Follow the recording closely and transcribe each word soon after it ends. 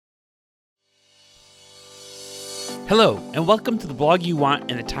Hello, and welcome to the Blog You Want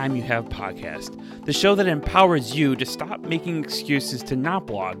and the Time You Have podcast, the show that empowers you to stop making excuses to not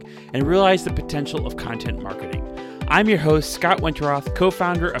blog and realize the potential of content marketing. I'm your host, Scott Winterroth,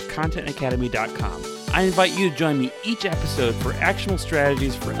 co-founder of ContentAcademy.com. I invite you to join me each episode for actionable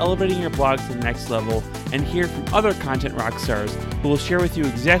strategies for elevating your blog to the next level and hear from other content rock stars who will share with you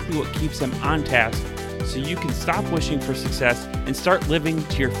exactly what keeps them on task so you can stop wishing for success and start living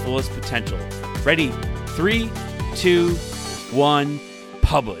to your fullest potential. Ready? 3, 2, 1,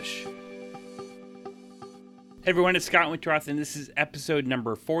 publish. Hey everyone, it's Scott Winterroth, and this is episode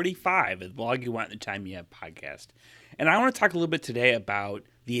number 45 of the Blog You Want and the Time You Have podcast. And I want to talk a little bit today about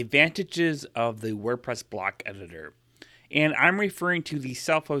the advantages of the WordPress block editor. And I'm referring to the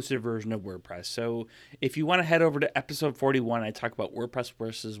self-hosted version of WordPress. So if you want to head over to episode 41, I talk about WordPress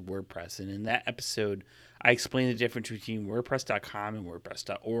versus WordPress. And in that episode, I explain the difference between WordPress.com and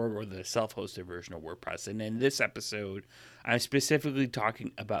WordPress.org, or the self-hosted version of WordPress. And in this episode, I'm specifically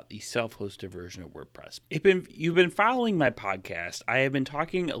talking about the self-hosted version of WordPress. If you've been following my podcast, I have been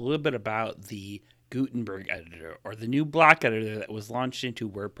talking a little bit about the Gutenberg editor, or the new block editor that was launched into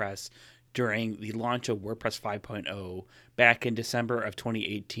WordPress during the launch of WordPress 5.0 back in December of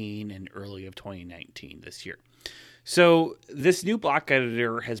 2018 and early of 2019 this year. So this new block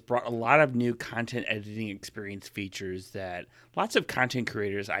editor has brought a lot of new content editing experience features that lots of content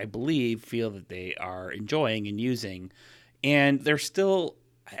creators, I believe, feel that they are enjoying and using. And they're still,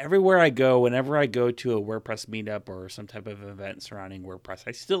 everywhere I go, whenever I go to a WordPress meetup or some type of event surrounding WordPress,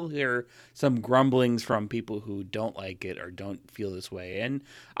 I still hear some grumblings from people who don't like it or don't feel this way. And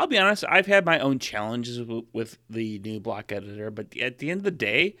I'll be honest, I've had my own challenges with the new block editor, but at the end of the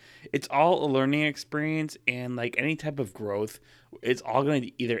day, it's all a learning experience, and like any type of growth, it's all going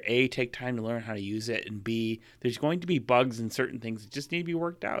to either A, take time to learn how to use it, and B, there's going to be bugs and certain things that just need to be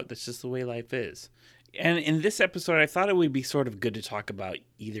worked out. That's just the way life is. And in this episode, I thought it would be sort of good to talk about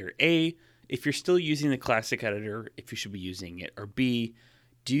either A, if you're still using the classic editor, if you should be using it, or B,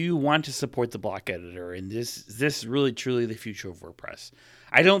 do you want to support the block editor? And this is really truly the future of WordPress.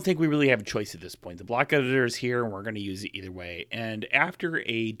 I don't think we really have a choice at this point. The block editor is here and we're going to use it either way. And after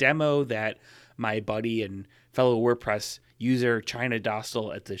a demo that my buddy and fellow WordPress user China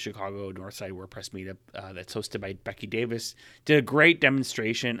Dostal at the Chicago Northside WordPress meetup that's hosted by Becky Davis did a great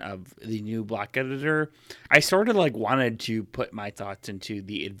demonstration of the new block editor, I sort of wanted to put my thoughts into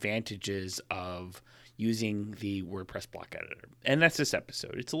the advantages of using the WordPress block editor. And that's this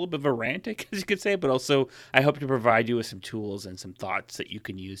episode. It's a little bit of a rant, I guess you could say, but also I hope to provide you with some tools and some thoughts that you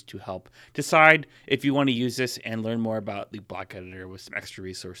can use to help decide if you want to use this and learn more about the block editor with some extra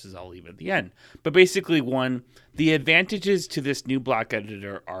resources I'll leave at the end. But basically, one, the advantages to this new block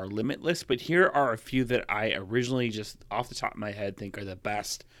editor are limitless, but here are a few that I originally just off the top of my head think are the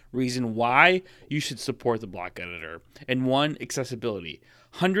best reason why you should support the block editor. And one, accessibility.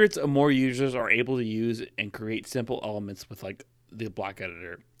 Hundreds of more users are able to use and create simple elements with the block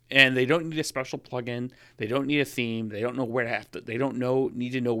editor, and they don't need a special plugin. They don't need a theme. They don't know where to They don't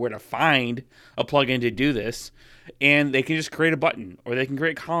need to know where to find a plugin to do this, and they can just create a button or they can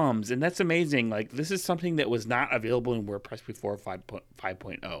create columns, and that's amazing. This is something that was not available in WordPress before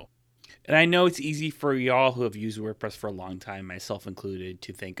 5.0. And I know it's easy for y'all who have used WordPress for a long time, myself included,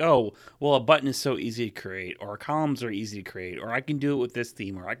 to think, oh, well, a button is so easy to create, or columns are easy to create, or I can do it with this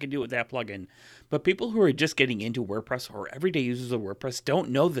theme, or I can do it with that plugin. But people who are just getting into WordPress or everyday users of WordPress don't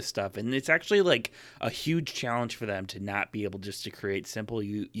know this stuff. And it's actually a huge challenge for them to not be able just to create simple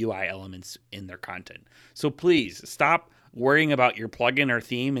UI elements in their content. So please stop worrying about your plugin or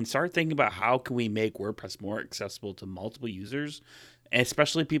theme and start thinking about how can we make WordPress more accessible to multiple users, and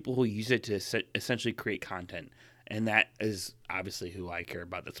especially people who use it to essentially create content. And that is obviously who I care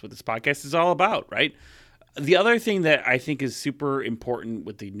about. That's what this podcast is all about, right? The other thing that I think is super important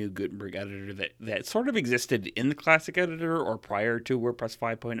with the new Gutenberg editor that sort of existed in the classic editor or prior to WordPress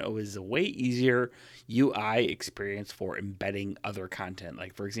 5.0 is a way easier UI experience for embedding other content,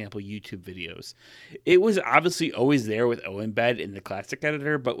 like, for example, YouTube videos. It was obviously always there with OEmbed in the classic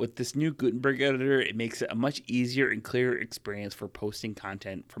editor, but with this new Gutenberg editor, it makes it a much easier and clearer experience for posting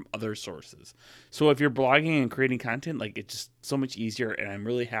content from other sources. So if you're blogging and creating content, it's just so much easier, and I'm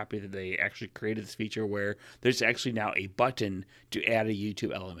really happy that they actually created this feature where there's actually now a button to add a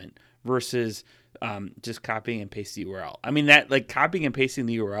YouTube element versus just copying and pasting the URL. I mean, that copying and pasting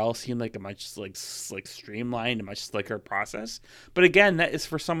the URL seemed like a much streamlined and much slicker process. But again, that is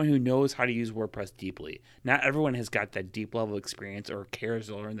for someone who knows how to use WordPress deeply. Not everyone has got that deep level experience or cares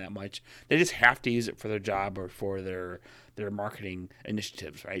to learn that much. They just have to use it for their job or for their marketing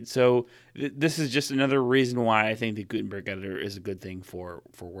initiatives, right? So this is just another reason why I think the Gutenberg editor is a good thing for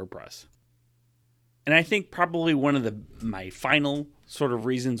WordPress. And I think probably one of my final sort of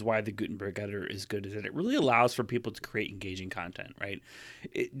reasons why the Gutenberg editor is good is that it really allows for people to create engaging content, right?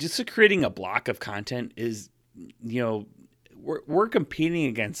 Just creating a block of content is, we're competing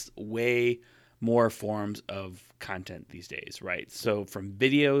against way more forms of content these days, right? So from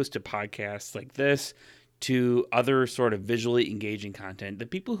videos to podcasts like this to other sort of visually engaging content, the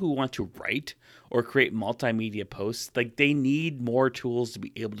people who want to write or create multimedia posts, like they need more tools to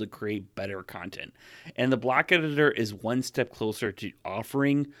be able to create better content. And the block editor is one step closer to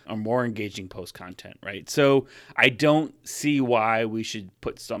offering a more engaging post content, right? So I don't see why we should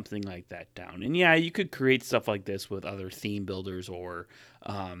put something like that down. And yeah, you could create stuff like this with other theme builders or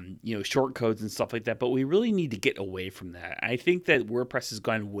short codes and stuff like that, but we really need to get away from that. I think that WordPress has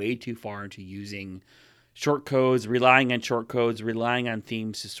gone way too far into using short codes, relying on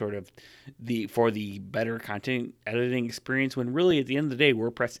themes to sort of for the better content editing experience, when really at the end of the day,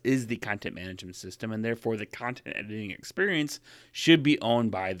 WordPress is the content management system, and therefore the content editing experience should be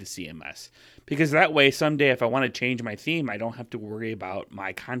owned by the CMS. Because that way, someday if I want to change my theme, I don't have to worry about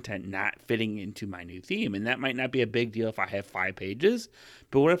my content not fitting into my new theme. And that might not be a big deal if I have 5 pages,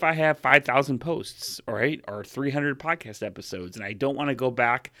 but what if I have 5,000 posts, right? Or 300 podcast episodes, and I don't want to go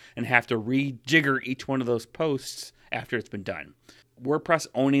back and have to rejigger each one of those posts after it's been done. WordPress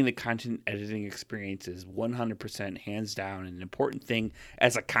owning the content editing experience is 100% hands down an important thing.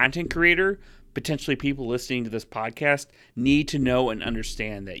 As a content creator, potentially people listening to this podcast need to know and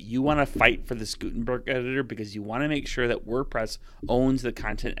understand that you want to fight for this Gutenberg editor because you want to make sure that WordPress owns the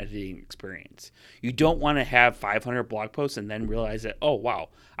content editing experience. You don't want to have 500 blog posts and then realize that, oh, wow,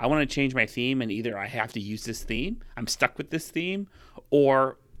 I want to change my theme and either I have to use this theme, I'm stuck with this theme,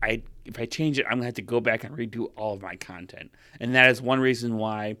 or if I change it, I'm going to have to go back and redo all of my content. And that is one reason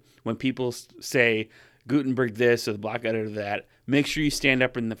why when people say Gutenberg this or the block editor that, make sure you stand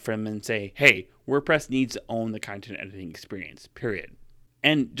up in the front and say, hey, WordPress needs to own the content editing experience, period.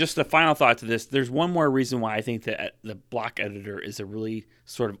 And just the final thought to this, there's one more reason why I think that the block editor is a really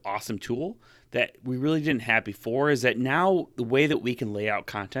sort of awesome tool that we really didn't have before, is that now the way that we can lay out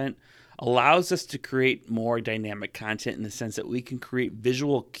content allows us to create more dynamic content in the sense that we can create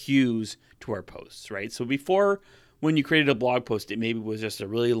visual cues to our posts, right? So before, when you created a blog post, it maybe was just a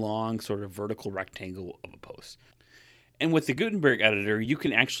really long sort of vertical rectangle of a post. And with the Gutenberg editor, you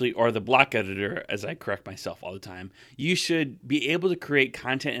can actually, or the block editor, as I correct myself all the time, you should be able to create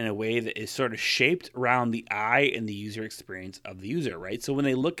content in a way that is sort of shaped around the eye and the user experience of the user, right? So when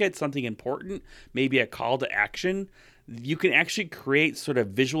they look at something important, maybe a call to action, you can actually create sort of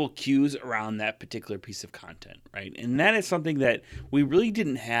visual cues around that particular piece of content, right? And that is something that we really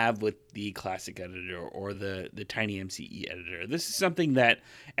didn't have with the classic editor or the TinyMCE editor. This is something that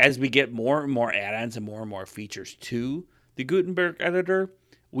as we get more and more add-ons and more features to the Gutenberg editor,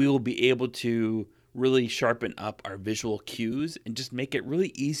 we will be able to really sharpen up our visual cues and just make it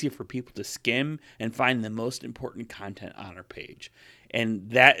really easy for people to skim and find the most important content on our page. And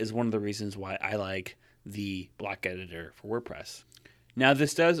that is one of the reasons why I like the block editor for WordPress. Now,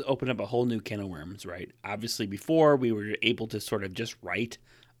 this does open up a whole new can of worms, right? Obviously, before we were able to sort of just write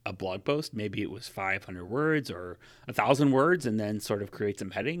a blog post. Maybe it was 500 words or 1,000 words and then sort of create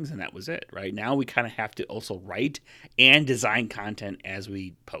some headings and that was it, right? Now we kind of have to also write and design content as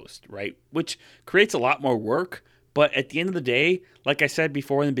we post, right? Which creates a lot more work. But at the end of the day, like I said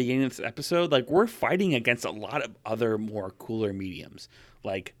before in the beginning of this episode, like we're fighting against a lot of other more cooler mediums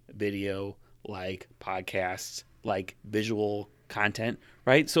like video, like podcasts, like visual content,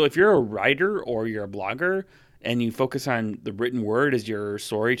 right? So if you're a writer or you're a blogger and you focus on the written word as your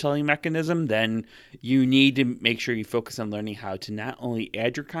storytelling mechanism, then you need to make sure you focus on learning how to not only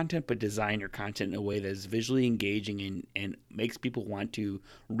add your content, but design your content in a way that is visually engaging and makes people want to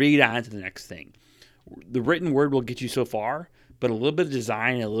read on to the next thing. The written word will get you so far, but a little bit of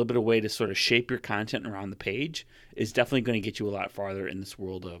design and a little bit of way to sort of shape your content around the page is definitely going to get you a lot farther in this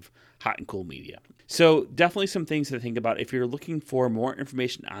world of hot and cool media. So definitely some things to think about. If you're looking for more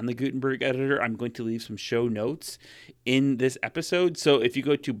information on the Gutenberg editor, I'm going to leave some show notes in this episode. So if you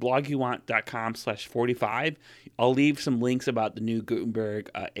go to blogyouwant.com/45, I'll leave some links about the new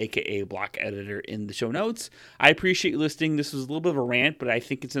Gutenberg, aka block editor, in the show notes. I appreciate you listening. This was a little bit of a rant, but I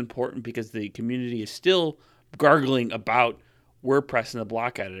think it's important because the community is still gargling about WordPress and the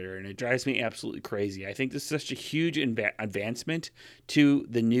block editor, and it drives me absolutely crazy. I think this is such a huge advancement to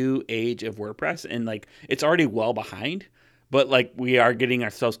the new age of WordPress, and like it's already well behind, but like we are getting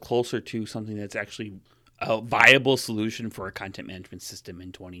ourselves closer to something that's actually a viable solution for a content management system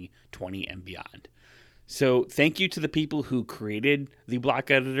in 2020 and beyond. So thank you to the people who created the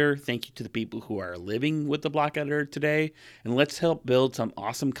block editor. Thank you to the people who are living with the block editor today. And let's help build some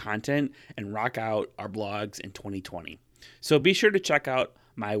awesome content and rock out our blogs in 2020. So be sure to check out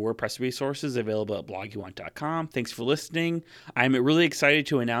my WordPress resources available at blogyouwant.com. Thanks for listening. I'm really excited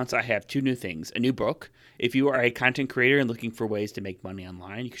to announce I have 2 new things. A new book. If you are a content creator and looking for ways to make money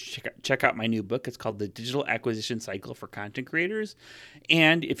online, you can check out my new book. It's called The Digital Acquisition Cycle for Content Creators.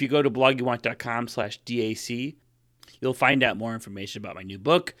 And if you go to blogyouwant.com/DAC, you'll find out more information about my new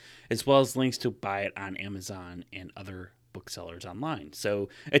book, as well as links to buy it on Amazon and other booksellers online. So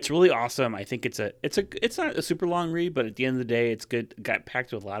it's really awesome. I think it's not a super long read, but at the end of the day, it's good. Got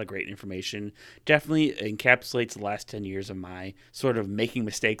packed with a lot of great information. Definitely encapsulates the last 10 years of my sort of making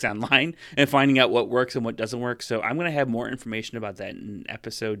mistakes online and finding out what works and what doesn't work. So I'm going to have more information about that in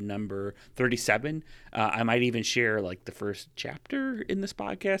episode number 37. I might even share like the first chapter in this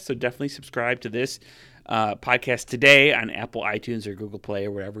podcast. So definitely subscribe to this podcast today on Apple, iTunes, or Google Play,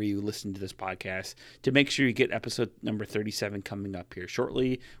 or wherever you listen to this podcast, to make sure you get episode number 37 coming up here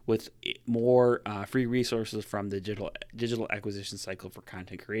shortly with more free resources from the digital acquisition cycle for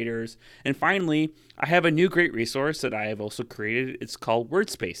content creators. And finally, I have a new great resource that I have also created. It's called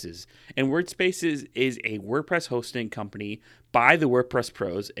WordSpaces. And WordSpaces is a WordPress hosting company by the WordPress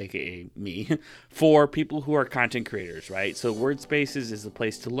pros, aka me, for people who are content creators, right? So WordSpaces is the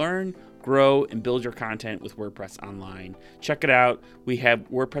place to learn, grow, and build your content with WordPress online. Check it out. We have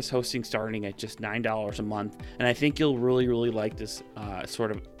WordPress hosting starting at just $9 a month, and I think you'll really, really like this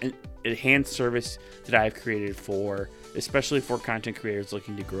sort of enhanced service that I've created especially for content creators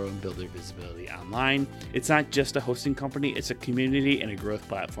looking to grow and build their visibility online. It's not just a hosting company, it's a community and a growth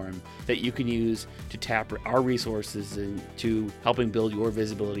platform that you can use to tap our resources into helping build your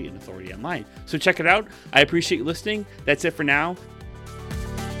visibility and authority online. So check it out. I appreciate you listening. That's it for now.